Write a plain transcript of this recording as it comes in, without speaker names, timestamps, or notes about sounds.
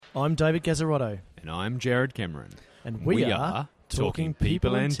I'm David Gazzarotto. And I'm Jared Cameron. And we are Talking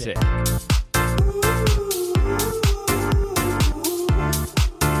People and Tech.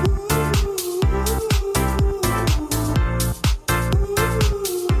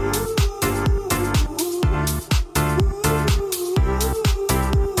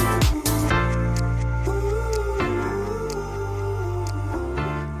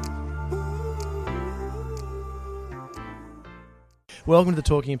 Welcome to the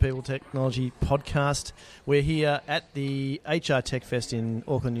Talking People Technology podcast. We're here at the HR Tech Fest in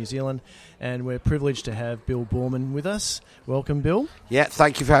Auckland, New Zealand, and we're privileged to have Bill Boorman with us. Welcome, Bill. Yeah,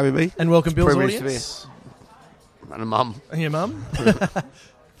 thank you for having me. And welcome, Bill's privileged audience. To be and a mum. And your mum.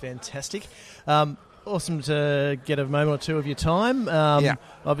 Fantastic. Awesome to get a moment or two of your time.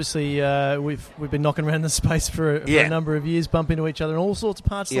 Obviously, we've been knocking around the space for a number of years, bump into each other in all sorts of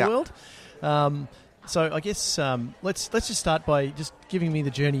parts of the world. So I guess let's just start by just giving me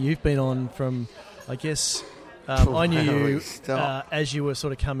the journey you've been on from, I guess, I knew you as you were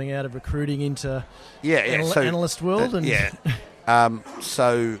sort of coming out of recruiting into analyst world. I'd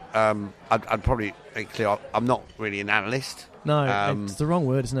probably make clear I'm not really an analyst. No, it's the wrong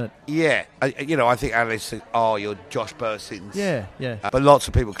word, isn't it? Yeah, I think analysts are your Josh Bursins. Yeah. But lots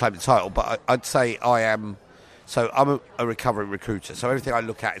of people claim the title, but I'd say I am. So I'm a recovering recruiter. So everything I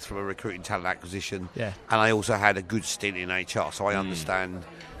look at is from a recruiting talent acquisition. Yeah. And I also had a good stint in HR, so I understand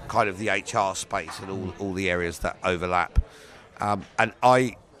kind of the HR space and all the areas that overlap. And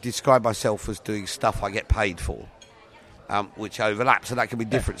I describe myself as doing stuff I get paid for, which overlaps, and that can be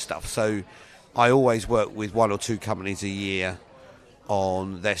different stuff. So I always work with one or two companies a year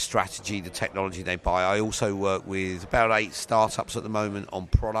on their strategy, the technology they buy. I also work with about 8 startups at the moment on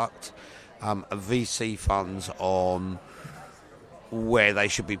product. VC funds on where they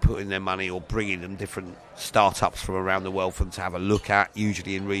should be putting their money or bringing them different startups from around the world for them to have a look at,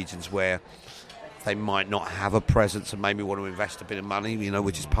 usually in regions where they might not have a presence and maybe want to invest a bit of money,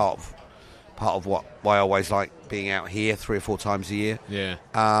 which is part of why I always like being out here 3 or 4 times a year. Yeah.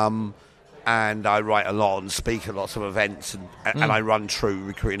 And I write a lot and speak at lots of events and I run True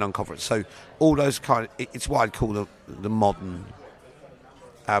Recruiting Unconference. So all those it's what I'd call the modern...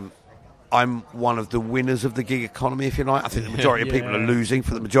 I'm one of the winners of the gig economy, if you like. I think the majority of people are losing.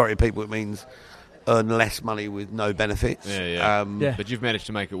 For the majority of people, it means earn less money with no benefits. But you've managed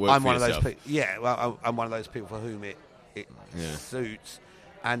to make it work. I'm for one yourself. of those people. I'm one of those people for whom it suits,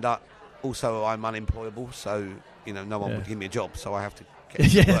 and also I'm unemployable, so no one would give me a job, so I have to.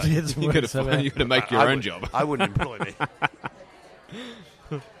 You've got to make your own job. I wouldn't employ me.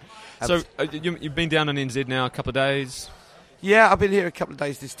 So you've been down in NZ now a couple of days. Yeah, I've been here a couple of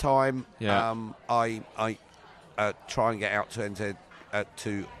days this time. Yeah. I try and get out to NZ,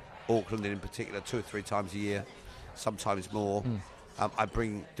 to Auckland in particular 2 or 3 times a year, sometimes more. I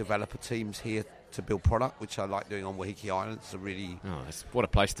bring developer teams here to build product, which I like doing on Wahiki Island. It's what a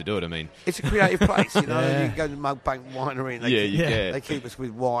place to do it. I mean, it's a creative place. You can go to Mugbank Winery and they keep us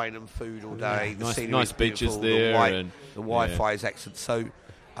with wine and food all day. Yeah. Nice beaches there. The Wi-Fi is excellent. So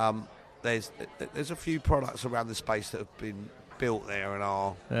there's a few products around the space that have been built there and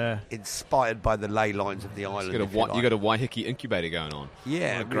are inspired by the ley lines of the island. You've got a Waiheke incubator going on.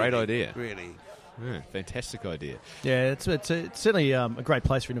 Yeah, what a great idea. Really. Yeah, fantastic idea. Yeah, it's certainly a great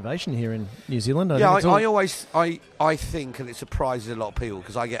place for innovation here in New Zealand. I think, and it surprises a lot of people,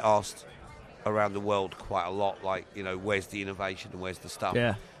 because I get asked around the world quite a lot, like, where's the innovation and where's the stuff?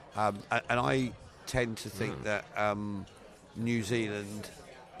 Yeah. And I tend to think that New Zealand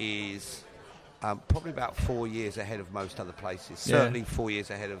is probably about 4 years ahead of most other places. Certainly 4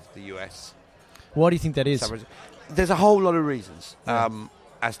 years ahead of the US. Why do you think that is? There's a whole lot of reasons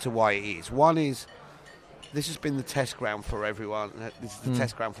as to why it is. One is this has been the test ground for everyone. This is the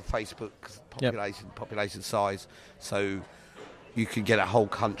test ground for Facebook, population size. So you can get a whole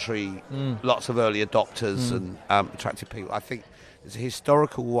country, lots of early adopters and attractive people. I think there's a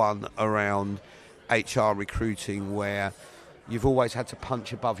historical one around HR recruiting where you've always had to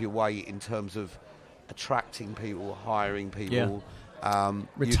punch above your weight in terms of attracting people, hiring people,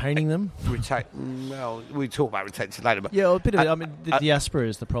 retaining them. Well, we talk about retention later, but a bit of it. I mean, the diaspora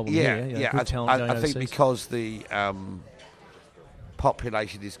is the problem. I think because the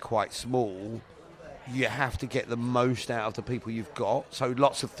population is quite small, you have to get the most out of the people you've got. So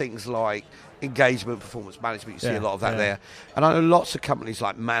lots of things like engagement, performance management, you see a lot of that there. And I know lots of companies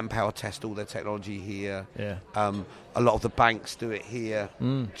like Manpower test all their technology here. A lot of the banks do it here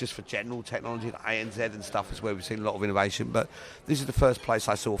just for general technology. Like ANZ and stuff is where we've seen a lot of innovation. But this is the first place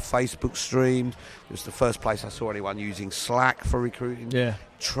I saw Facebook streamed. It was the first place I saw anyone using Slack for recruiting.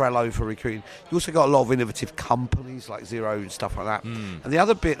 Trello for recruiting. You also got a lot of innovative companies like Xero and stuff like that. And the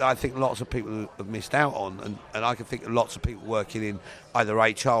other bit that I think lots of people have missed out on, and I can think of lots of people working in either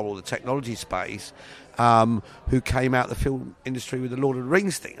HR or the technology space who came out of the film industry with the Lord of the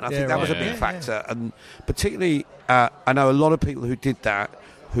Rings thing. And I think that was a big factor. And particularly, I know a lot of people who did that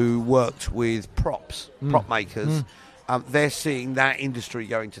who worked with prop makers. They're seeing that industry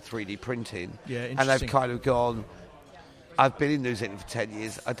going to 3D printing. And they've kind of gone, I've been in New Zealand for 10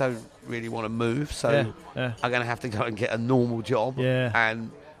 years. I don't really want to move, so I'm going to have to go and get a normal job.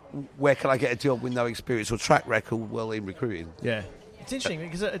 And where can I get a job with no experience or track record? Well, in recruiting. Yeah. It's interesting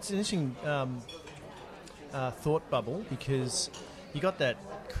because it's an interesting thought bubble, because you got that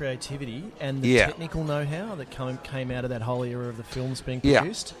creativity and the technical know-how that came out of that whole era of the films being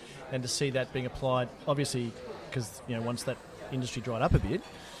produced, and to see that being applied, obviously, because once that industry dried up a bit,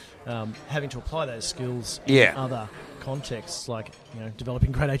 having to apply those skills in other contexts, like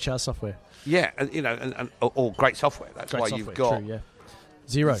developing great HR software. Yeah, and or great software. That's great why software, you've got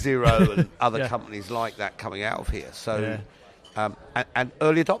Xero and other companies like that coming out of here. So, and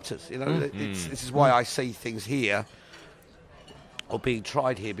early adopters. This is why I see things here or being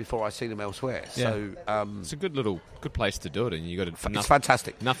tried here before I see them elsewhere. So it's a good place to do it, and you got it's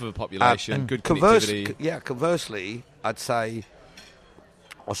fantastic. Enough of a population, good connectivity. Conversely, I'd say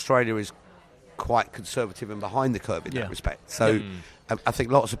Australia is quite conservative and behind the curve in that respect. So I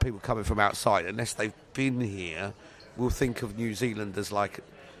think lots of people coming from outside, unless they've been here, will think of New Zealand as like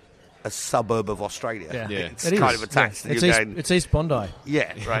a suburb of Australia. It's kind of attached. It's East Bondi.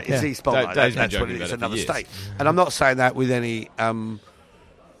 Yeah, right. It's East Bondi. That's what it is. Another state. And I'm not saying that with any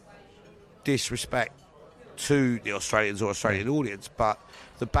disrespect to the Australians or Australian audience, but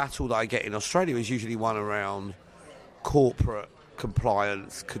the battle that I get in Australia is usually one around corporate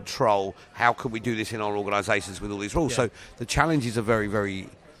compliance, control. How can we do this in our organisations with all these rules? So the challenges are very, very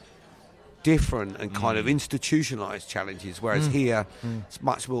different and kind of institutionalised challenges, whereas here it's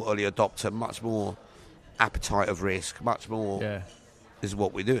much more early adopter, much more appetite of risk, much more is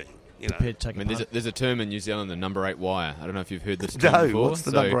what we're doing. There's a term in New Zealand, the number 8 wire. I don't know if you've heard this term before. What's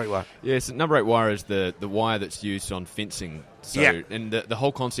the number 8 wire? Yes, number 8 wire is the wire that's used on fencing. And the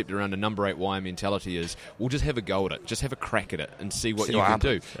whole concept around a number 8 wire mentality is, we'll just have a go at it, just have a crack at it and see what you can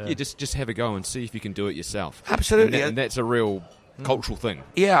do. Just have a go and see if you can do it yourself. Absolutely. And that's a real cultural thing.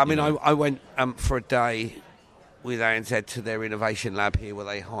 Yeah, I mean, I went for a day with ANZ to their innovation lab here, where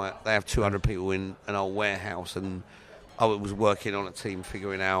they have 200 people in an old warehouse, and I was working on a team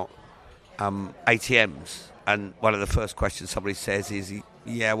figuring out ATMs, and one of the first questions somebody says is,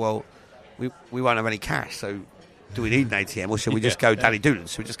 well, we won't have any cash, so do we need an ATM, or should we just go Danny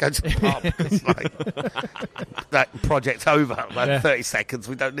Doolan's? Should we just go to the pub? It's like, that project's over. 30 seconds,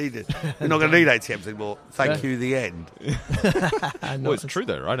 we don't need it. We're not going to need ATMs anymore. Thank you, the end. Well, it's true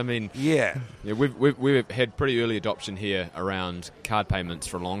though, right? I mean, we've had pretty early adoption here around card payments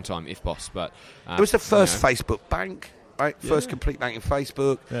for a long time, EFTPOS, but it was the first Facebook bank, right? First complete bank in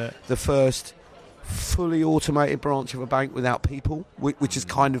Facebook. The first fully automated branch of a bank without people, which has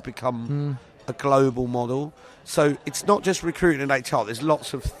kind of become a global model. So it's not just recruiting and HR. There's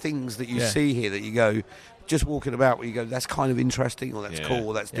lots of things that you see here that you go, just walking about where you go, that's kind of interesting, or that's cool,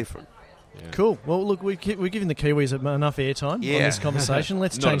 or that's different. Cool. Well, look, we're giving the Kiwis enough airtime on this conversation.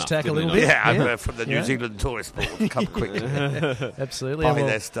 Let's change tack a little bit. I'm from the New Zealand tourist board. Come quickly. Absolutely. Buy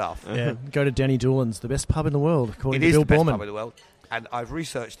their stuff. Go to Danny Doolan's, the best pub in the world, according to Bill Borman. It is the best pub in the world, and I've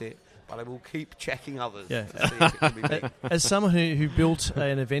researched it. But I will keep checking others to see if it can be big. As someone who built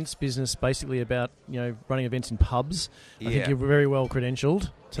an events business basically about running events in pubs, I think you're very well credentialed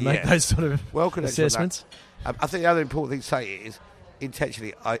to make those sort of assessments. I think the other important thing to say is,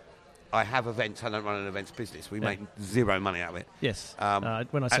 intentionally, I have events. I don't run an events business. We make zero money out of it. Yes.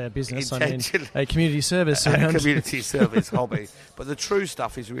 When I say a business, I mean a community service. A community service hobby. But the true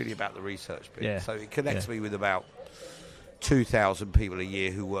stuff is really about the research bit. So it connects me with about 2,000 people a year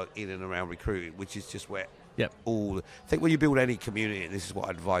who work in and around recruiting, which is just where I think when you build any community, and this is what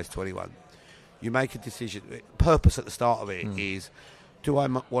I advise to anyone, you make a decision. Purpose at the start of it is, do I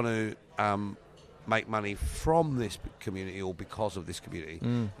want to make money from this community or because of this community?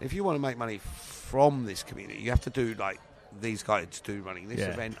 If you want to make money from this community, you have to do like these guys do, running this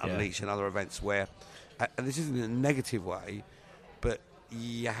event, Unleash, and other events where, and this isn't in a negative way, but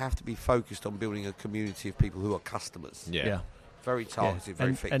you have to be focused on building a community of people who are customers. Very targeted,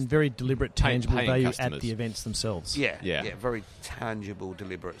 very fixed. And very deliberate, tangible value customers. at the events themselves. Very tangible,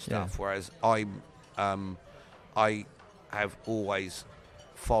 deliberate stuff. Whereas I have always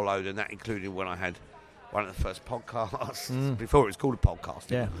followed, and that included when I had one of the first podcasts before it was called a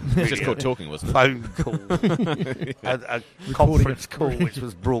podcast. Yeah, it was just called talking, wasn't it? Phone call, a conference call, which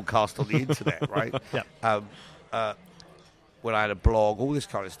was broadcast on the internet, right? Yeah. When I had a blog, all this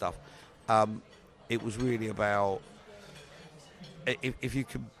kind of stuff. It was really about if you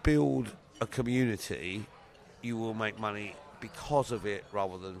can build a community, you will make money because of it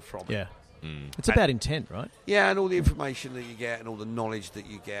rather than from it. Yeah. It's about intent, right? Yeah, and all the information that you get and all the knowledge that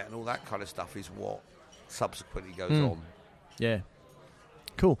you get and all that kind of stuff is what subsequently goes on. Yeah.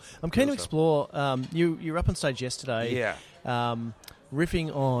 Cool. I'm keen to explore. You were up on stage yesterday. Yeah.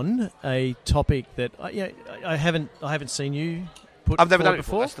 Riffing on a topic that I haven't seen you put. I've never done it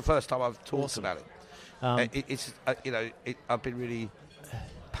before. That's the first time I've talked about it. I've been really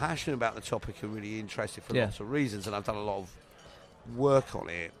passionate about the topic and really interested for lots of reasons, and I've done a lot of work on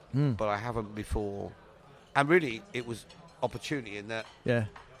it, but I haven't before. And really, it was opportunity in that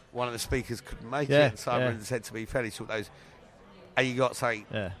one of the speakers couldn't make it, and Simon said to me fairly short notice, "Hey, you got something?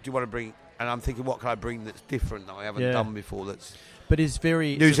 Do you want to bring?" And I'm thinking, what can I bring that's different that I haven't done before? That's but is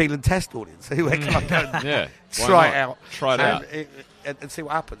very New Zealand test audience. Where can I go and try it out and see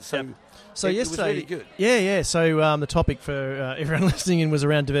what happens? So yesterday, it was really good. Yeah. So the topic for everyone listening in was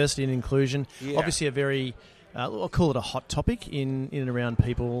around diversity and inclusion. Yeah. Obviously, a very I'll call it a hot topic in and around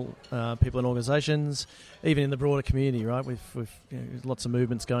people and organisations, even in the broader community, right? With lots of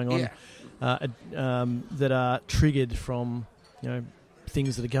movements going on that are triggered from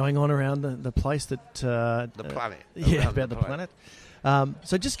things that are going on around the place that the planet. About the planet.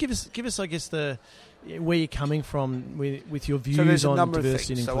 So just give us, I guess, where you're coming from with your views on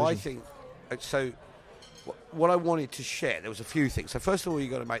diversity and inclusion. So I think what I wanted to share, there was a few things. So first of all,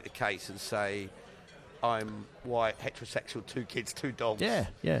 you've got to make the case and say, I'm white, heterosexual, 2 kids, 2 dogs.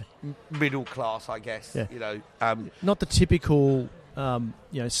 Yeah. Middle class, I guess. Yeah. Not the typical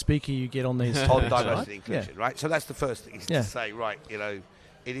speaker you get on these on topics, diversity and inclusion, right? So that's the first thing, is to say, right,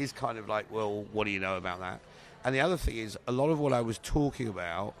 it is kind of like, well, what do you know about that? And the other thing is, a lot of what I was talking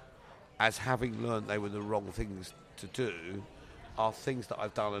about, as having learned they were the wrong things to do, are things that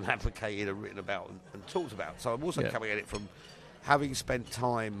I've done and advocated and written about and talked about. So I'm also coming at it from having spent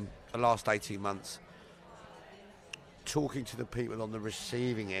time the last 18 months talking to the people on the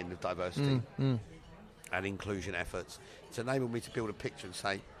receiving end of diversity and inclusion efforts. It's enabled me to build a picture and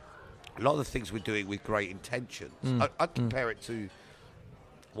say, a lot of the things we're doing with great intentions, I'd compare it to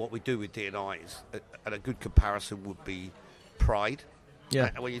what we do with D&Is, and a good comparison would be Pride. Yeah.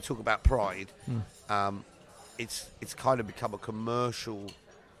 And when you talk about Pride, it's kind of become a commercial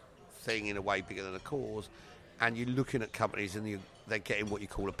thing in a way, bigger than a cause, and you're looking at companies and they're getting what you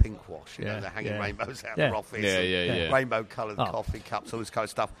call a pink wash. They're hanging rainbows out their office, rainbow-coloured coffee cups, all this kind of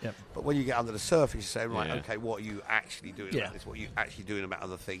stuff. Yep. But when you get under the surface, you say, right, okay, what are you actually doing about this? What are you actually doing about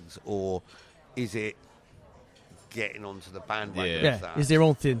other things? Or is it getting onto the bandwagon of that? Is there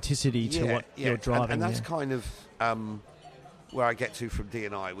authenticity to what you're driving? And that's kind of where I get to from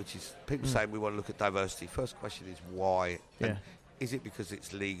D&I, which is people saying we want to look at diversity. First question is why? And is it because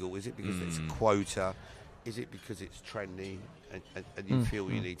it's legal? Is it because it's a quota? Is it because it's trendy and you feel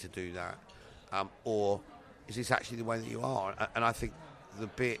you need to do that? Or is this actually the way that you are? And I think the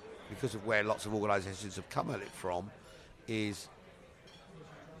bit, because of where lots of organisations have come at it from, is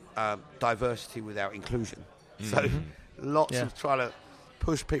diversity without inclusion. So lots of trying to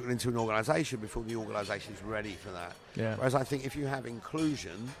push people into an organisation before the organisation is ready for that. Yeah. Whereas I think if you have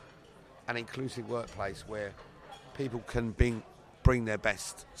inclusion, an inclusive workplace where people can bring their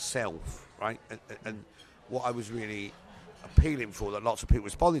best self, right? And what I was really appealing for, that lots of people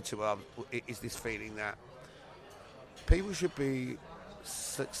responded to, is this feeling that people should be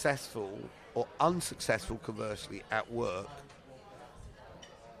successful or unsuccessful, conversely, at work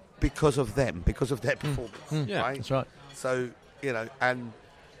because of them, because of their performance. Yeah, right? That's right. So, and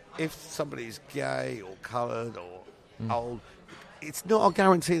if somebody's gay or coloured or old, it's not a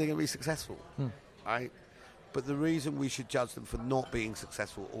guarantee they're going to be successful, right? But the reason we should judge them for not being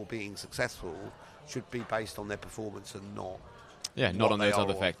successful or being successful should be based on their performance and not not on those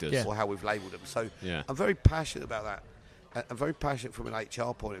other factors or how we've labelled them. So I'm very passionate about that. I'm very passionate from an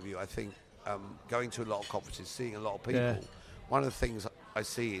HR point of view. I think going to a lot of conferences, seeing a lot of people, one of the things I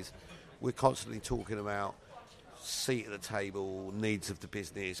see is we're constantly talking about seat at the table, needs of the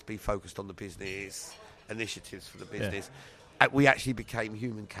business, be focused on the business, initiatives for the business. We actually became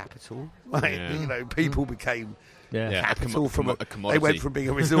human capital, right? Yeah. People became capital from a commodity. They went from being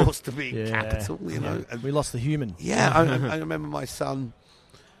a resource to being capital, And we lost the human. Yeah, I remember my son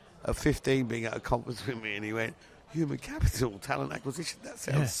of 15 being at a conference with me, and he went, human capital, talent acquisition. That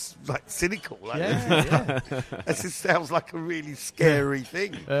sounds like cynical. It just sounds like a really scary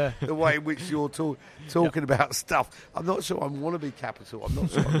thing. The way in which you're talking about stuff. I'm not sure I want to be capital. I'm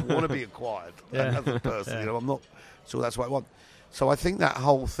not sure I want to be acquired as a person. I'm not sure that's what I want. So I think that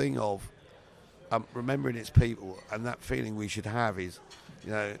whole thing of remembering its people and that feeling we should have is,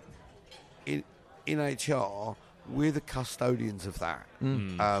 in HR, we're the custodians of that.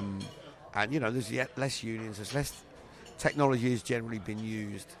 And, there's less unions, there's less technology has generally been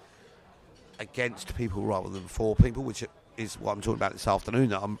used against people rather than for people, which is what I'm talking about this afternoon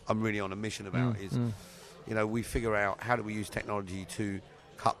that I'm really on a mission about we figure out how do we use technology to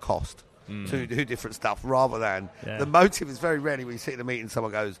cut cost, to do different stuff rather than... The motive is very rarely when you sit in a meeting and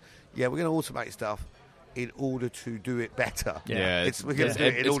someone goes, we're going to automate stuff in order to do it better. We're going to do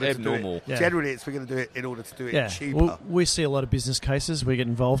it in order to do it. Generally, we're going to do it in order to do it cheaper. Well, we see a lot of business cases. We get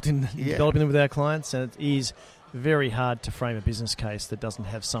involved in developing them with our clients, and it is very hard to frame a business case that doesn't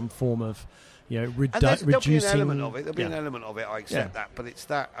have some form of, reducing. There'll be an element of it. There'll be an element of it. I accept that, but it's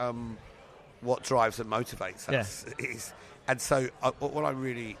that what drives and motivates us. And so, what I'm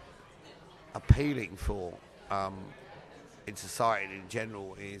really appealing for in society in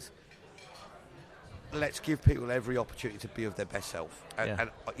general is, let's give people every opportunity to be of their best self. And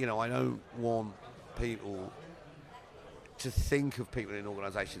I don't want people to think of people in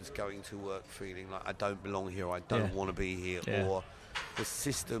organisations going to work feeling like I don't belong here, or I don't want to be here, or the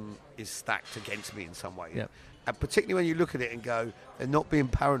system is stacked against me in some way. And particularly when you look at it and go, they're not being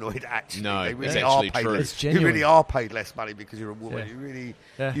paranoid, actually. No, they really it's are actually paid true. less. You really are paid less money because you're a woman.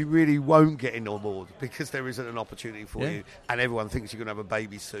 You really won't get in on board because there isn't an opportunity for you, and everyone thinks you're going to have a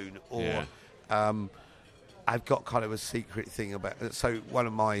baby soon, or... I've got kind of a secret thing about... So one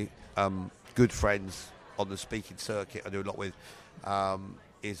of my good friends on the speaking circuit I do a lot with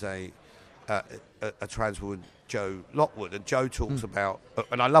is a trans woman, Jo Lockwood. And Jo talks about...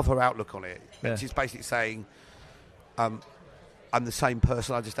 And I love her outlook on it. And she's basically saying, I'm the same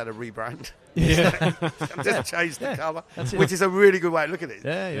person, I just had a rebrand. I've just changed the colour, which is a really good way of looking at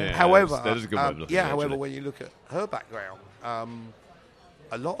it. However, that is a good way of looking at it, however, when you look at her background,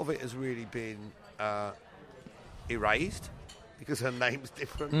 a lot of it has really been... erased because her name's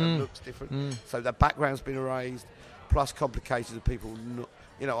different and looks different. So the background's been erased, plus complications of people.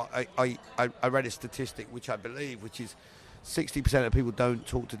 I read a statistic which is 60% of people don't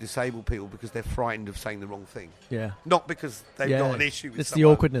talk to disabled people because they're frightened of saying the wrong thing. Not because they've got an issue with it's someone.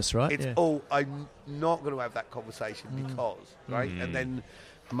 The awkwardness, right? It's I'm not going to have that conversation because, right? And then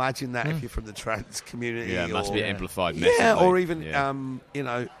imagine that if you're from the trans community. It must be amplified massively. Or even,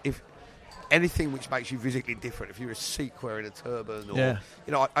 if anything which makes you physically different, if you're a Sikh wearing a turban, or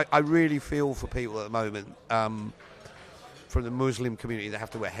I really feel for people at the moment from the Muslim community that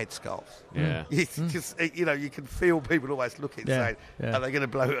have to wear headscarves. It's just you can feel people always looking, saying, "Are they going to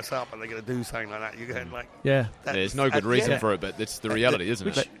blow us up? Are they going to do something like that?" You're going like, There's no good reason for it, but it's the reality,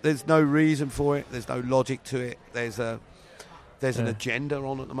 isn't it? There's no reason for it. There's no logic to it. There's an agenda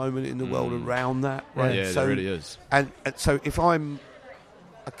on at the moment in the world around that. Right? Yeah, there really is. And so if I'm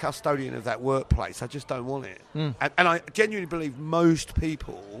a custodian of that workplace, I just don't want it. And I genuinely believe most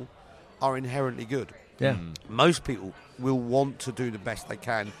people are inherently good. Most people will want to do the best they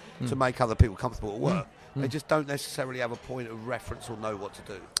can to make other people comfortable at work. They just don't necessarily have a point of reference or know what to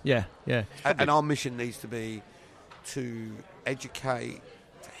do. And our mission needs to be to educate,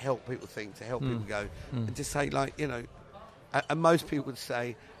 to help people think, to help people go, and just say, and most people would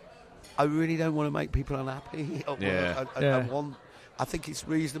say, I really don't want to make people unhappy. I think it's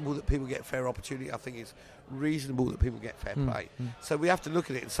reasonable that people get fair opportunity. I think it's reasonable that people get fair play. So we have to look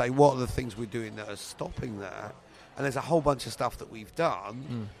at it and say, what are the things we're doing that are stopping that? And there's a whole bunch of stuff that we've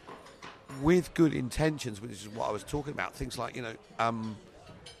done with good intentions, which is what I was talking about. Things like, and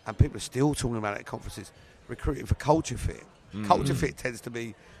people are still talking about it at conferences, recruiting for culture fit. Culture fit tends to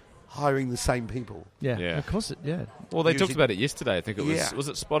be hiring the same people. Of course Well, they talked about it yesterday. I think it was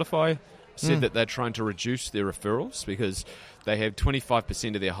it Spotify said that they're trying to reduce their referrals because they have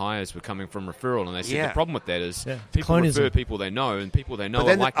 25% of their hires were coming from referral, and they said the problem with that is people refer people they know, and people they know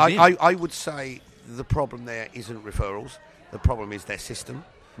are like them. I would say the problem there isn't referrals. The problem is their system.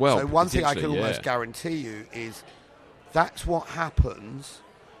 Well, so one thing I can almost guarantee you is that's what happens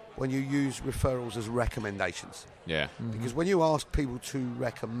when you use referrals as recommendations. Because when you ask people to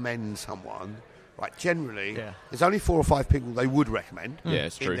recommend someone, right, generally, there's only 4 or 5 people they would recommend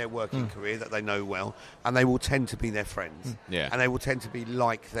in their working career that they know well, and they will tend to be their friends. And they will tend to be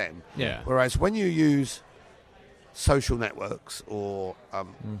like them. Whereas when you use social networks or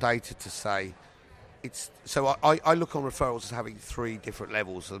data to say, so I look on referrals as having 3 different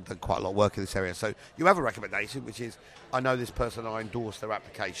levels. I've done quite a lot of work in this area. So you have a recommendation, which is, I know this person, I endorse their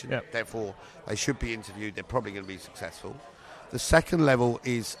application, therefore they should be interviewed, they're probably going to be successful. The second level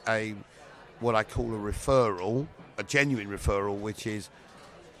is what I call a referral, a genuine referral, which is,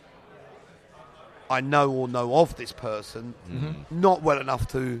 I know of this person, not well enough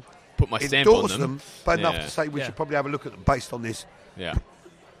to put my stamp on them, but enough to say we should probably have a look at them based on this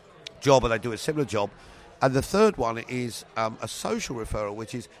job, and they do a similar job. And the third one is a social referral,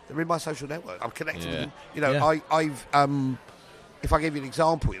 which is they're in my social network. I'm connected with them. You know, I've if I give you an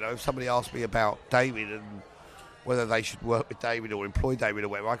example, you know, if somebody asked me about David and whether they should work with David or employ David or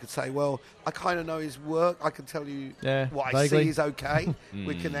whatever, I could say, well, I kind of know his work. I can tell you what I see is okay.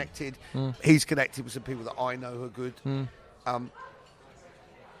 We're connected. He's connected with some people that I know who are good.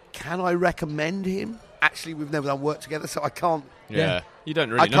 Can I recommend him? Actually, we've never done work together, so I can't. You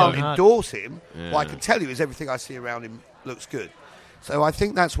don't really know. I can't endorse him. What I can tell you is everything I see around him looks good. So I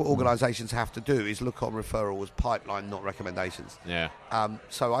think that's what organisations have to do, is look on referral as pipeline, not recommendations.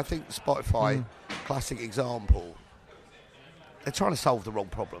 So I think Spotify, classic example, they're trying to solve the wrong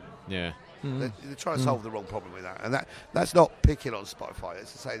problem. They're trying to solve the wrong problem with that. And that's not picking on Spotify.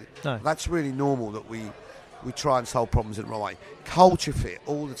 It's to say that's really normal that we try and solve problems in the wrong way. Culture fit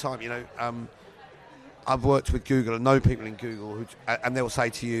all the time. You know, I've worked with Google and know people in Google and they'll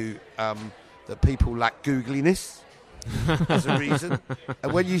say to you that people lack googliness as a reason.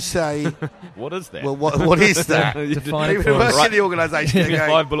 And when you say, what is that? Well, what is that? People work in the organisation, they're going,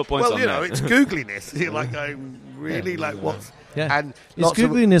 5 bullet points well, on you know, that. it's googliness. You're like going, really? Like what's... And is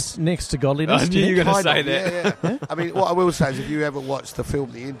googliness next to godliness? I knew you were going to say that. I mean, what I will say is, if you ever watch the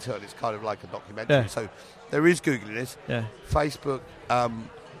film The Intern, it's kind of like a documentary. So there is googliness. Facebook,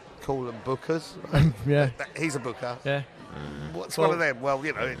 call them bookers. Right? He's a booker. What's one of them? Well,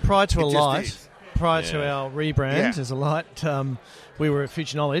 you know, prior to Prior to our rebrand as Alight, we were at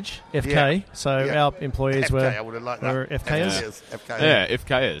Future Knowledge, FK, so our employees FK, were I would have liked that. FKers.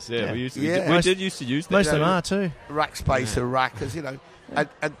 FKers, we did used to use that. Most of them are too. Rackspace and Rackers, you know.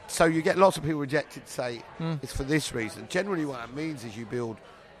 And so you get lots of people rejected say it's for this reason. Generally what that means is you build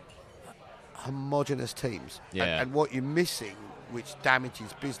homogenous teams. And what you're missing, which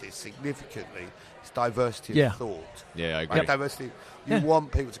damages business significantly, is diversity of thought. I agree. Right? Diversity. You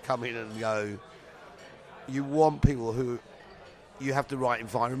want people to come in and go... You want people who... You have the right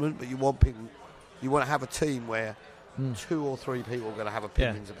environment, but you want people... You want to have a team where 2 or 3 people are going to have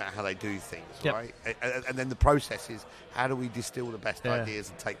opinions about how they do things, right? And then the process is, how do we distill the best ideas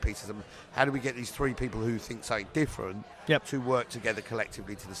and take pieces of them? How do we get these 3 people who think something different to work together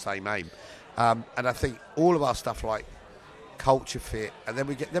collectively to the same aim? And I think all of our stuff like culture fit, and then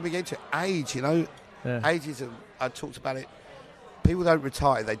we get into age, you know. Ageism, I talked about it. People don't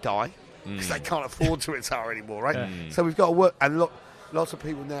retire, they die because they can't afford to retire anymore, right? So we've got to work, and lots of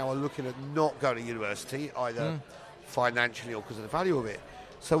people now are looking at not going to university, either financially or because of the value of it.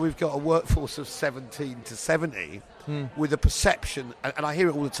 So we've got a workforce of 17 to 70 with a perception, and I hear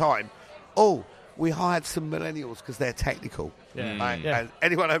it all the time, we hired some millennials because they're technical. And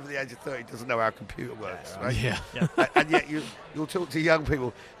anyone over the age of 30 doesn't know how a computer works, right? And yet you'll talk to young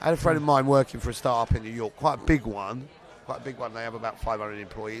people. I had a friend of mine working for a startup in New York, quite a big one. They have about 500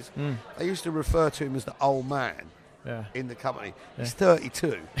 employees. They used to refer to him as the old man in the company. He's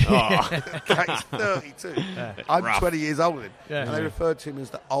 32. He's 32. I'm 20 years older than him. And they referred to him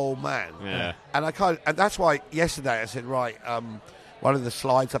as the old man. And and that's why yesterday I said, right, one of the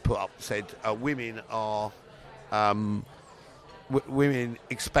slides I put up said women are women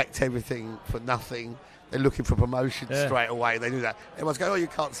expect everything for nothing. They're looking for promotion straight away. They do that. Everyone's going, you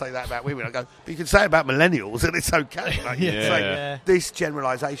can't say that about women. I go, but you can say it about millennials and it's okay. Like, you can say this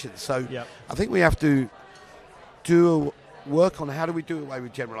generalisation. So I think we have to work on how do we do away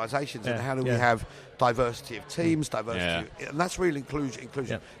with generalisations and how do we have diversity of teams, and that's real inclusion.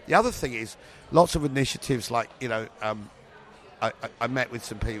 The other thing is lots of initiatives like, you know, I met with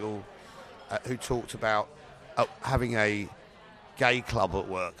some people who talked about having a gay club at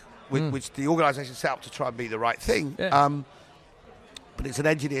work, which the organisation set up to try and be the right thing. But it's an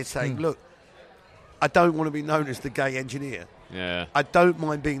engineer saying, look, I don't want to be known as the gay engineer. I don't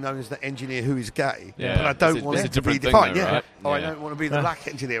mind being known as the engineer who is gay, but I don't want it to be defined. I don't want to be the black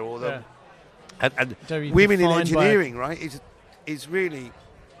engineer or the... And women in engineering, right, is really...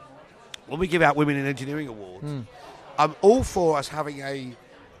 When we give out Women in Engineering Awards, I'm all for us having a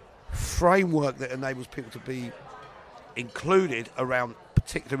framework that enables people to be included around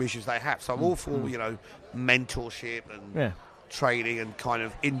particular issues they have. So I'm all for, you know, mentorship and training and kind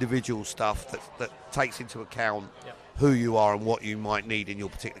of individual stuff that takes into account who you are and what you might need in your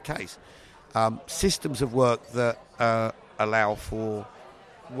particular case. systems of work that allow for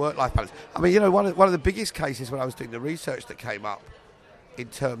work-life balance. I mean, one of the biggest cases when I was doing the research that came up in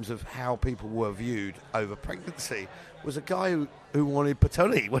terms of how people were viewed over pregnancy was a guy who wanted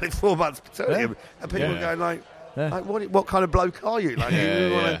paternity, wanted 4 months paternity, and people were going like, what kind of bloke are you? Like,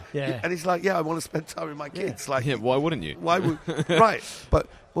 and he's like, I want to spend time with my kids. Like, why wouldn't you? Why would right? But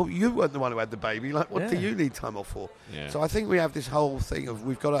you weren't the one who had the baby. Like, what do you need time off for? Yeah. So I think we have this whole thing of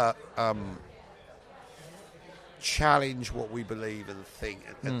we've got to challenge what we believe and think,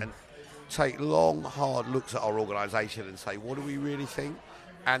 and take long, hard looks at our organisation and say, what do we really think?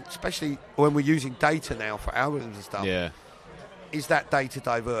 And especially when we're using data now for algorithms and stuff. Yeah. Is that data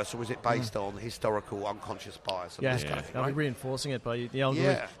diverse, or is it based on historical unconscious bias? And this kind of thing, Are we reinforcing it by the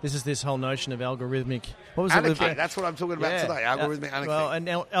algorithm? Yeah. This whole notion of algorithmic. What was it? That's what I'm talking about today. Algorithmic anarchy. Well, and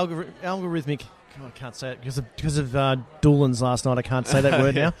algorithmic. I can't say it because of Doolan's last night. I can't say that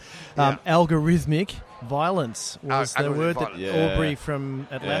word now. Algorithmic violence was the word that Aubrey from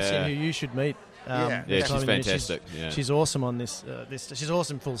Atlassian, who you should meet. She's fantastic. She's awesome on this. She's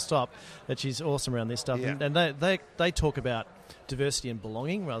awesome, full stop. That she's awesome around this stuff. Yeah. And they talk about diversity and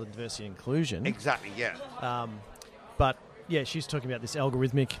belonging rather than diversity and inclusion. Exactly. Yeah. But she's talking about this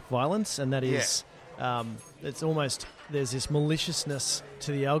algorithmic violence, and that is it's almost there's this maliciousness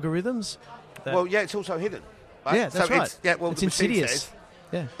to the algorithms. It's also hidden. Right? Yeah, that's right. It's insidious.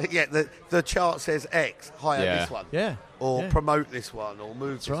 The chart says X, hire this one. Yeah. Or promote this one, or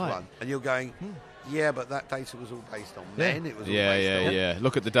move this one. And you're going, but that data was all based on men. It was all based on...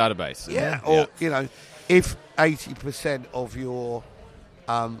 Look at the database. Or, if 80% of your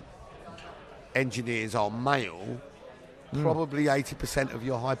engineers are male, probably 80% of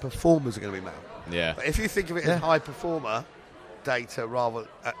your high performers are going to be male. Yeah. But if you think of it as high performer data rather...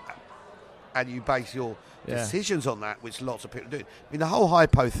 and you base your decisions on that, which lots of people do. I mean, the whole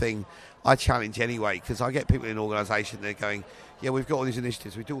hypo thing, I challenge anyway, because I get people in an organisation, they're going, we've got all these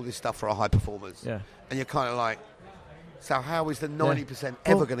initiatives, we do all this stuff for our high performers. Yeah. And you're kind of like, so how is the 90%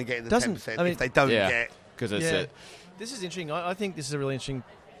 ever going to get in the 10% if they don't get... Because it's it. This is interesting. I think this is a really interesting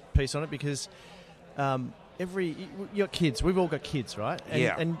piece on it because... your kids, we've all got kids, right?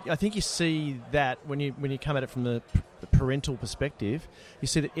 And I think you see that when you come at it from the parental perspective, you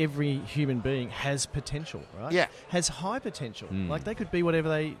see that every human being has potential, right? Yeah. Has high potential. Like they could be whatever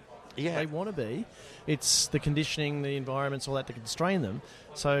they want to be. It's the conditioning, the environments, all that to constrain them.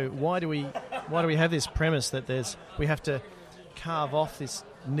 So why do we have this premise that we have to carve off this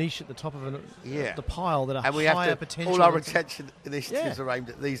niche at the top of the pile that are higher potential? All our retention initiatives are aimed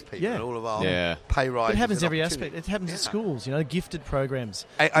at these people and all of our pay rises. It happens every aspect. It happens at schools, gifted programs.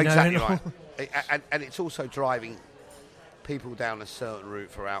 Exactly right. And it's also driving people down a certain route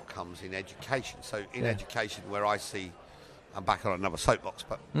for outcomes in education. So in education, where I see, I'm back on another soapbox,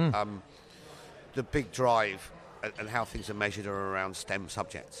 but the big drive and how things are measured are around STEM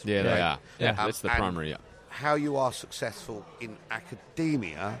subjects. Yeah, they are. Yeah, that's the primary. How you are successful in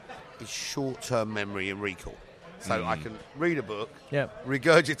academia is short-term memory and recall. So I can read a book,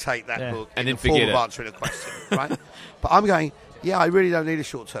 regurgitate that book, and then forget of answering a question, right? But I'm going, I really don't need a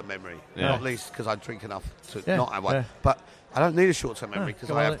short-term memory, not least because I drink enough to not have one. Yeah. But I don't need a short-term memory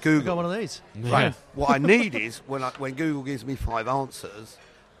because I have Google. I've got one of these. Right. What I need is when Google gives me 5 answers,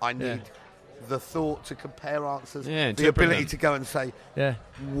 I need the thought to compare answers, the ability to go and say,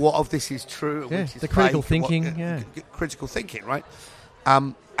 what of this is true, and which is the critical thinking, critical thinking, right?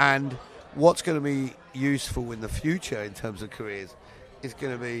 And what's going to be useful in the future in terms of careers is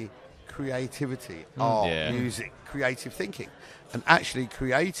going to be creativity, art, music, creative thinking, and actually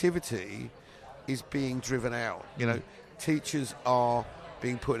creativity is being driven out. Teachers are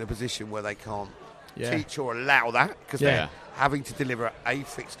being put in a position where they can't teach or allow that because they're having to deliver a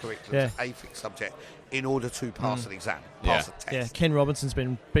fixed curriculum, a fixed subject in order to pass an exam, pass a test. Yeah, Ken Robinson's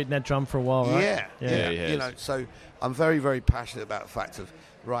been beating that drum for a while, right? Yeah. So I'm very, very passionate about the fact of,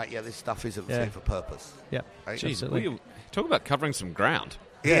 this stuff isn't fit for purpose. Yeah. Right? Jeez, talk about covering some ground.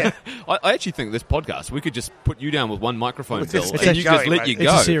 Yeah. I actually think this podcast, we could just put you down with one microphone, Bill, and you just let you go.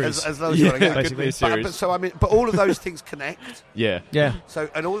 It's a series. As long as you want to go. Basically a series. But all of those things connect. Yeah. So,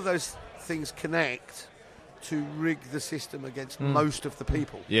 and all of those things connect to rig the system against most of the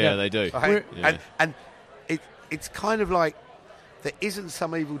people. Yeah, they do. Right? And it's kind of like there isn't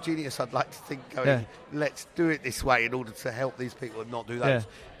some evil genius I'd like to think going, let's do it this way in order to help these people and not do those.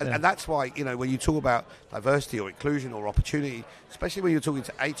 And that's why, when you talk about diversity or inclusion or opportunity, especially when you're talking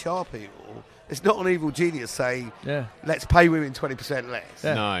to HR people, it's not an evil genius saying, let's pay women 20% less.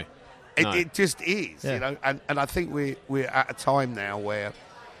 No. It just is, and I think we're at a time now where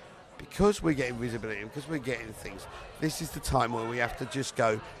because we're getting visibility, because we're getting things, this is the time where we have to just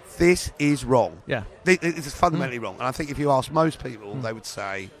go, this is wrong. Yeah. It's fundamentally wrong. And I think if you ask most people, they would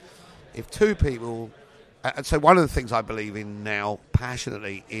say, if two people... And so one of the things I believe in now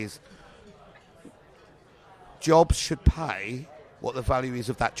passionately is jobs should pay what the value is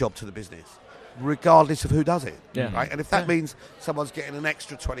of that job to the business, regardless of who does it. Yeah. Right? And if that means someone's getting an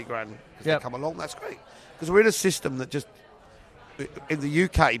extra 20 grand if they come along, that's great. Because we're in a system that just... In the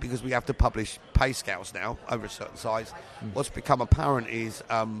UK, because we have to publish pay scales now over a certain size, what's become apparent is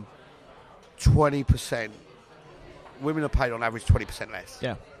 20%... Women are paid on average 20% less.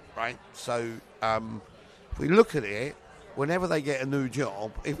 Yeah. Right? So... if we look at it, whenever they get a new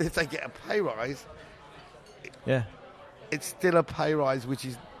job, if they get a pay rise, it's still a pay rise which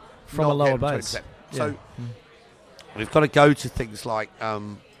is from a lower base. So we've got to go to things like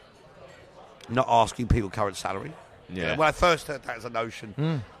not asking people current salary. Yeah. When I first heard that as a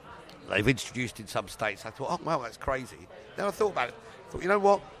notion, they've introduced in some states, I thought, oh, wow, that's crazy. Then I thought about it. I thought, you know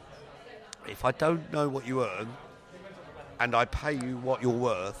what? If I don't know what you earn and I pay you what you're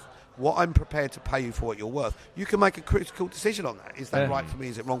worth, what I'm prepared to pay you for what you're worth, you can make a critical decision on that. Is that right for me?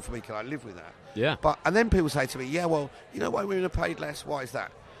 Is it wrong for me? Can I live with that? Yeah. And then people say to me, yeah, well, you know why women are paid less? Why is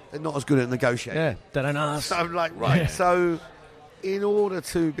that? They're not as good at negotiating. Yeah, they don't ask. So I'm like, right. Yeah. So in order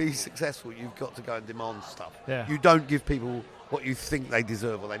to be successful, you've got to go and demand stuff. Yeah. You don't give people what you think they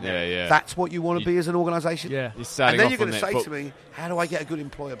deserve or they need. Yeah. That's what you want to be as an organisation. Yeah. And then you're going to say to me, how do I get a good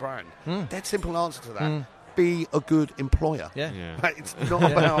employer brand? Dead simple answer to that. Be a good employer. Yeah. Right? It's not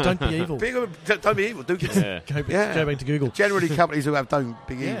about... Don't be evil. Don't be evil. Go back to Google. Generally, companies who have "Don't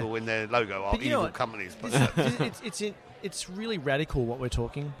be evil" in their logo are evil companies. But it's really radical what we're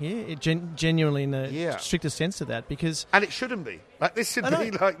talking here. Genuinely in the strictest sense of that, because... And it shouldn't be. Like, this should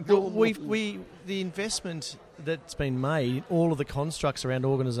be like... The investment that's been made, all of the constructs around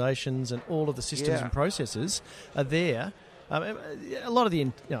organisations and all of the systems and processes are there. A lot of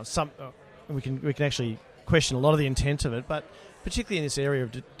the... we can actually question a lot of the intent of it, but particularly in this area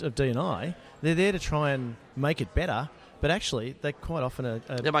of D&I, they're there to try and make it better, but actually they quite often are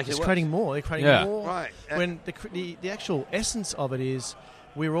just creating more. They're creating more. Right. When the actual essence of it is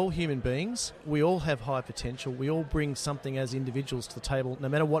we're all human beings, we all have high potential, we all bring something as individuals to the table, no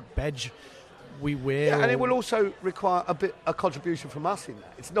matter what badge we wear. Yeah, and it will also require a contribution from us in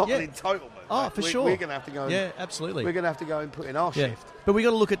that. It's not an entitlement. Oh, for sure. We're going to have to go. Absolutely. We're going to have to go and put in our shift. But we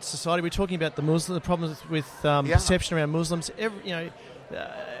got to look at society. We're talking about the problems with perception around Muslims.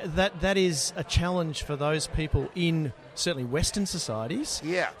 That is a challenge for those people in certainly Western societies.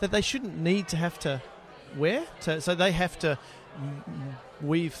 Yeah. That they shouldn't need to have to wear. So they have to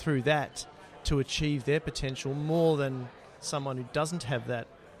weave through that to achieve their potential more than someone who doesn't have that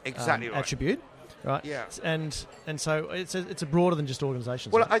attribute. Right. Yeah. And so it's a broader than just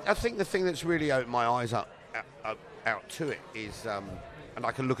organisations. Well, I think the thing that's really opened my eyes out to it is, and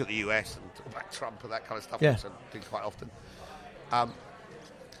I can look at the US and talk about Trump and that kind of stuff, which I do quite often.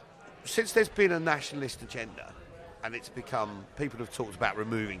 Since there's been a nationalist agenda, and it's become, people have talked about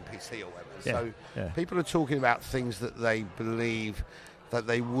removing PC or whatever. People are talking about things that they believe that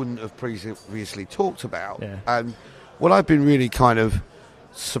they wouldn't have previously talked about. Yeah. And what I've been really kind of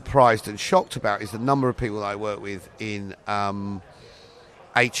surprised and shocked about is the number of people that I work with in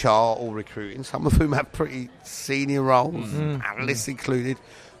HR or recruiting, some of whom have pretty senior roles, analysts included,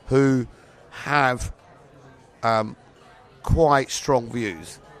 who have quite strong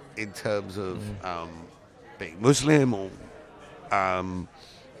views in terms of being Muslim or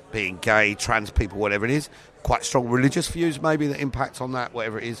being gay, trans people, whatever it is. Quite strong religious views maybe that impact on that,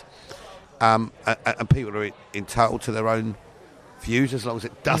 whatever it is. And people are entitled to their own views as long as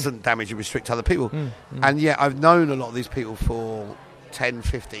it doesn't damage and restrict other people. And yet I've known a lot of these people for 10,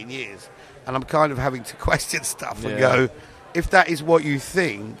 15 years, and I'm kind of having to question stuff and go, if that is what you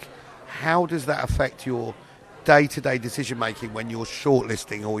think, how does that affect your day-to-day decision making when you're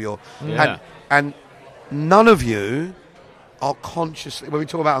shortlisting or you're and none of you are consciously, when we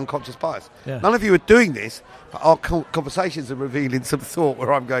talk about unconscious bias, none of you are doing this, but our conversations are revealing some thought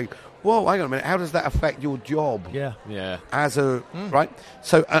where I'm going, whoa, hang on a minute, how does that affect your job? As a, right?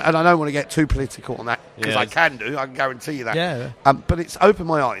 So, and I don't want to get too political on that, because I can guarantee you that. But it's opened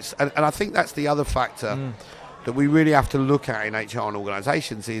my eyes, and I think that's the other factor that we really have to look at in HR and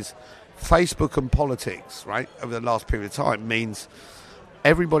organisations is Facebook and politics, right, over the last period of time means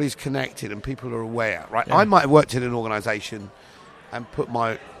everybody's connected and people are aware, right? I might have worked in an organisation and put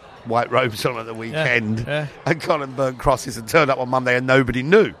my white robes on at the weekend and gone and burnt crosses and turned up on Monday and nobody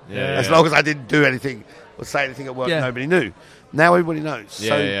knew. As long as I didn't do anything or say anything at work, nobody knew. Now everybody knows.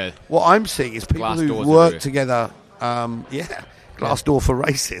 What I'm seeing is people who work together, Glassdoor for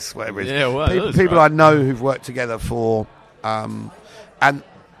racists, whatever it is. Yeah, well, people right. I know who've worked together for, and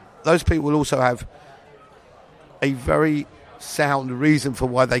those people will also have a very sound reason for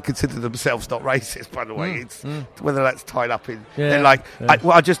why they consider themselves not racist, by the way. It's whether that's tied up in they're like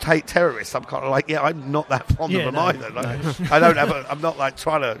I just hate terrorists. I'm kind of like, I'm not that fond of them either. Like, I'm not like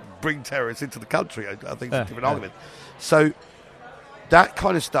trying to bring terrorists into the country. I think it's a different argument. So that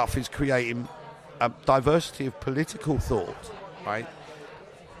kind of stuff is creating a diversity of political thought, right?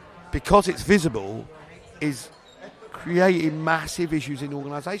 Because it's visible, is creating massive issues in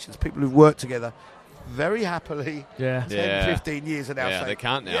organisations. People who've worked together very happily 10, 15 years and now saying, they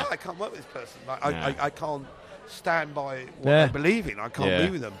can't now. Yeah, I can't work with this person. I can't stand by what they believe in. I can't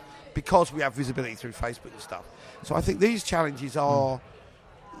be with them because we have visibility through Facebook and stuff. So I think these challenges are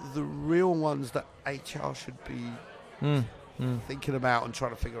the real ones that HR should be thinking about and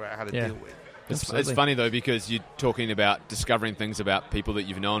trying to figure out how to deal with. It's funny, though, because you're talking about discovering things about people that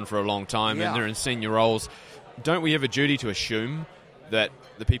you've known for a long time and they're in senior roles. Don't we have a duty to assume that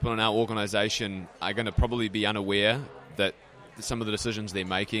the people in our organisation are going to probably be unaware that some of the decisions they're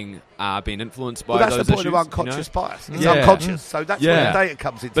making are being influenced by those issues? That's the point of unconscious bias. It's unconscious, so that's where the data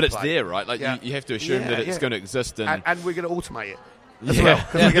comes into play. But it's there, right? Like you have to assume that it's going to exist. And we're going to automate it as well,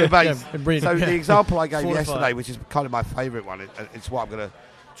 because we're going to base. So the example I gave yesterday, which is kind of my favourite one, it's what I'm going to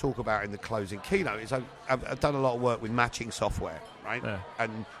talk about in the closing keynote, is I've done a lot of work with matching software, right?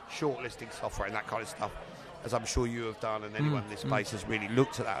 And shortlisting software and that kind of stuff, as I'm sure you have done, and anyone in this space has really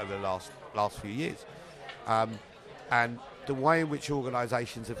looked at that over the last few years. And the way in which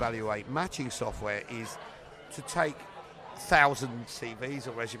organisations evaluate matching software is to take 1,000 CVs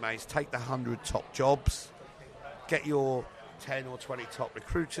or resumes, take the 100 top jobs, get your 10 or 20 top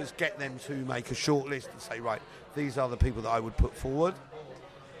recruiters, get them to make a shortlist and say, right, these are the people that I would put forward.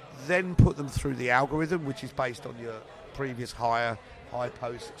 Then put them through the algorithm, which is based on your previous high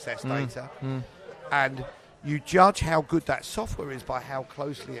post success data. And you judge how good that software is by how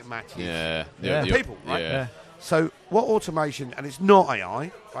closely it matches people, right? So what automation, and it's not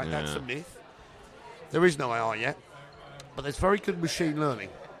AI, right? That's a myth. There is no AI yet, but there's very good machine learning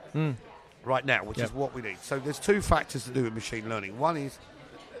right now, which is what we need. So there's two factors to do with machine learning. One is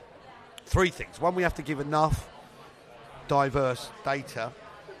three things. One, we have to give enough diverse data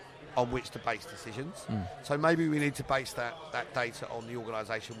on which to base decisions. So maybe we need to base that data on the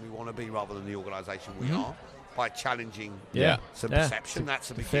organisation we want to be rather than the organisation we are, by challenging some perception. That's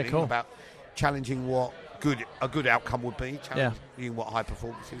the beginning about challenging what a good outcome would be, challenging what high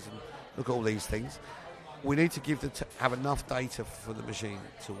performance is, and look at all these things. We need to have enough data for the machine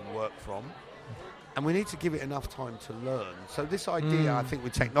to work from, and we need to give it enough time to learn. So this idea, I think,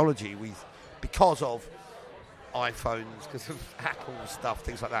 with technology, because of iPhones, because of Apple stuff,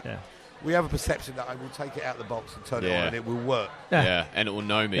 things like that, we have a perception that I will take it out of the box and turn it on and it will work. And it will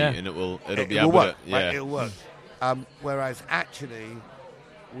know me and it'll be able work, to... right? It'll work. Whereas actually,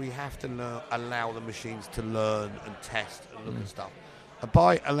 we have to allow the machines to learn and test and look at stuff. And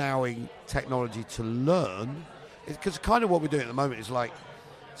by allowing technology to learn, because kind of what we're doing at the moment is like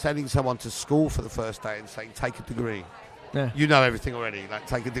sending someone to school for the first day and saying, take a degree. You know everything already, like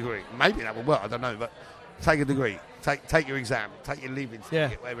take a degree. Maybe that will work, I don't know, but take a degree, take your exam, take your leaving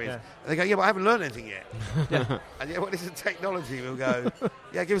certificate, whatever it is. And they go, but I haven't learned anything yet. And what is the technology? We'll go,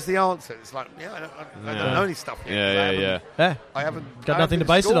 give us the answer. It's like, I don't know any stuff yet. I haven't got nothing to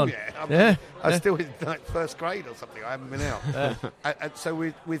base it on. Yet. I'm still in like first grade or something. I haven't been out. And so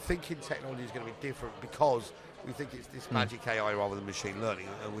we're thinking technology is going to be different because we think it's this magic AI rather than machine learning,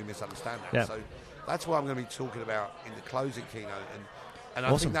 and we misunderstand that. So that's what I'm going to be talking about in the closing keynote. And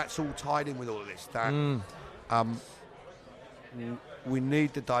I think that's all tied in with all of this. That we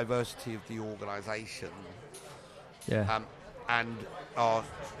need the diversity of the organisation. And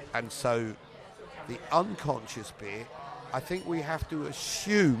so the unconscious bit, I think we have to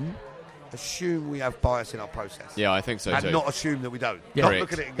assume we have bias in our process. Yeah, I think so too. And not assume that we don't. Not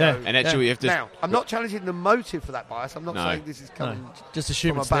look at it and go... And actually we have to... Now, I'm not challenging the motive for that bias. I'm not saying this is coming just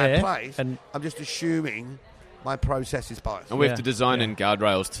assume from it's a bad there, place. and I'm just assuming my process is biased. And we have to design in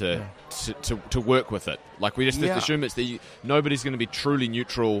guardrails to work with it. Like we just have to assume it's nobody's going to be truly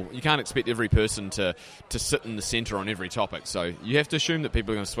neutral. You can't expect every person to sit in the centre on every topic. So you have to assume that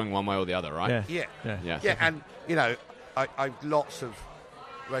people are going to swing one way or the other, right? Yeah. And, I've lots of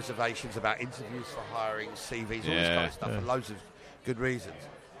reservations about interviews for hiring, CVs, all this kind of stuff, for loads of good reasons.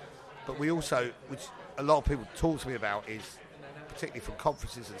 But we also, which a lot of people talk to me about, is particularly from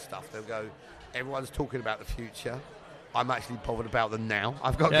conferences and stuff, they'll go, everyone's talking about the future. I'm actually bothered about them now.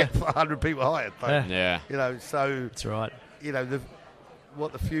 I've got to get 100 people hired. But, so... That's right.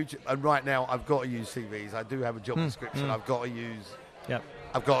 what the future. And right now, I've got to use CVs. I do have a job description. I've got to use. Yep.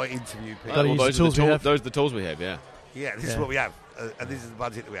 I've got to interview people. Those are the tools we have. Yeah. Yeah, this is what we have, and this is the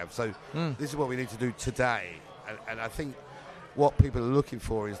budget that we have. So this is what we need to do today. And I think what people are looking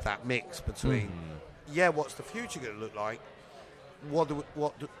for is that mix between, what's the future going to look like? What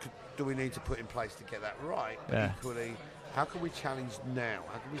do we need to put in place to get that right? But equally, how can we challenge now?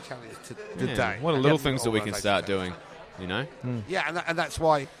 How can we challenge today? What are little things that we can start doing, Yeah, and that's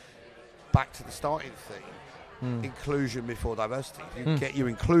why, back to the starting theme, inclusion before diversity. If you get your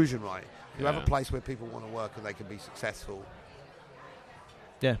inclusion right, you have a place where people want to work and they can be successful.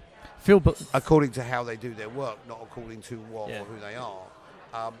 Yeah. According to how they do their work, not according to what or who they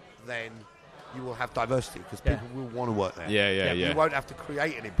are, then you will have diversity because people will want to work there. Yeah. You won't have to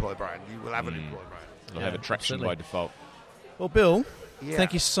create an employer brand. You will have an employer brand. You'll have attraction by default. Well, Bill,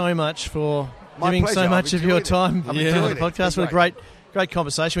 thank you so much for giving so much of your time on the podcast. What a great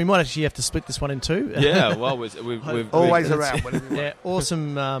conversation. We might actually have to split this one in two. Yeah, well, we've always around. Yeah,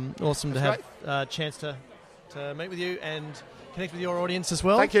 awesome to have a chance to meet with you and connect with your audience as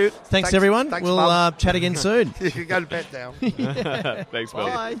well. Thank you. Thanks everyone. We'll chat again soon. You can go to bed now. Thanks, Bill.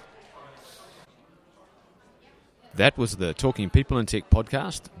 Bye. That was the Talking People and Tech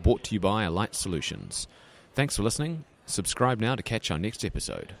podcast, brought to you by Alight Solutions. Thanks for listening. Subscribe now to catch our next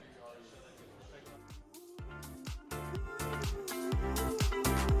episode.